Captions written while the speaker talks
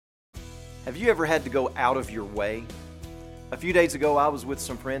Have you ever had to go out of your way? A few days ago, I was with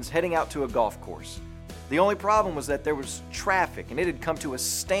some friends heading out to a golf course. The only problem was that there was traffic and it had come to a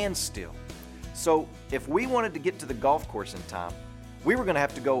standstill. So if we wanted to get to the golf course in time, we were going to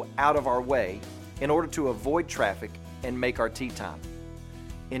have to go out of our way in order to avoid traffic and make our tee time.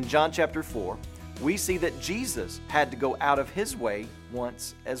 In John chapter 4, we see that Jesus had to go out of his way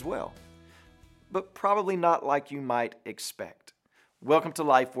once as well. But probably not like you might expect. Welcome to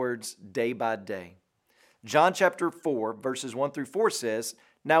Life Words Day by Day. John chapter 4, verses 1 through 4 says,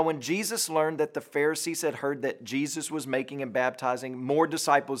 "Now when Jesus learned that the Pharisees had heard that Jesus was making and baptizing more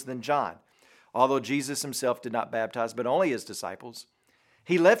disciples than John, although Jesus himself did not baptize, but only his disciples,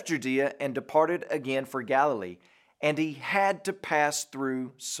 he left Judea and departed again for Galilee, and he had to pass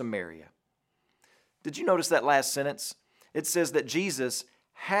through Samaria." Did you notice that last sentence? It says that Jesus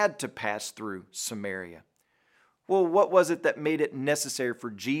had to pass through Samaria. Well, what was it that made it necessary for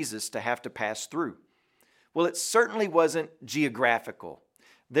Jesus to have to pass through? Well, it certainly wasn't geographical.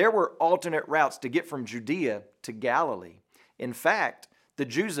 There were alternate routes to get from Judea to Galilee. In fact, the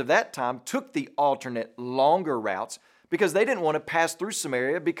Jews of that time took the alternate longer routes because they didn't want to pass through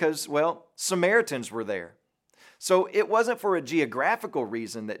Samaria because, well, Samaritans were there. So it wasn't for a geographical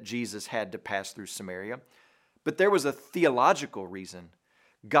reason that Jesus had to pass through Samaria, but there was a theological reason.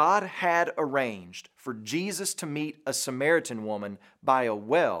 God had arranged for Jesus to meet a Samaritan woman by a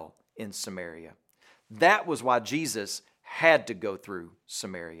well in Samaria. That was why Jesus had to go through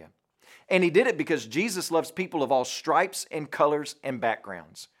Samaria. And he did it because Jesus loves people of all stripes and colors and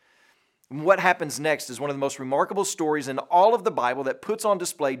backgrounds. What happens next is one of the most remarkable stories in all of the Bible that puts on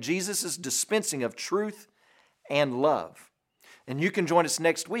display Jesus' dispensing of truth and love. And you can join us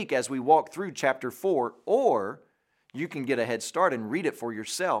next week as we walk through chapter 4, or you can get a head start and read it for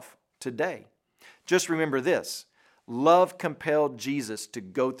yourself today. Just remember this: love compelled Jesus to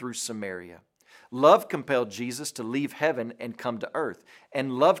go through Samaria. Love compelled Jesus to leave heaven and come to earth.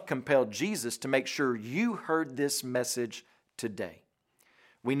 And love compelled Jesus to make sure you heard this message today.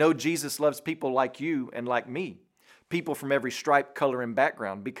 We know Jesus loves people like you and like me, people from every stripe, color, and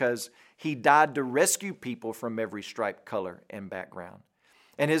background, because he died to rescue people from every stripe, color, and background.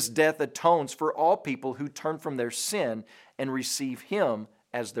 And his death atones for all people who turn from their sin and receive him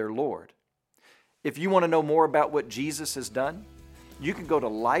as their Lord. If you want to know more about what Jesus has done, you can go to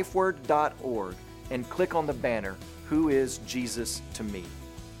lifeword.org and click on the banner, "Who is Jesus to Me?"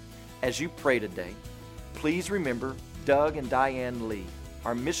 As you pray today, please remember Doug and Diane Lee,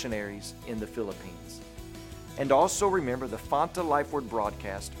 our missionaries in the Philippines. And also remember the Fanta Lifeword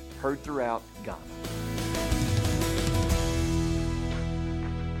broadcast heard throughout Ghana.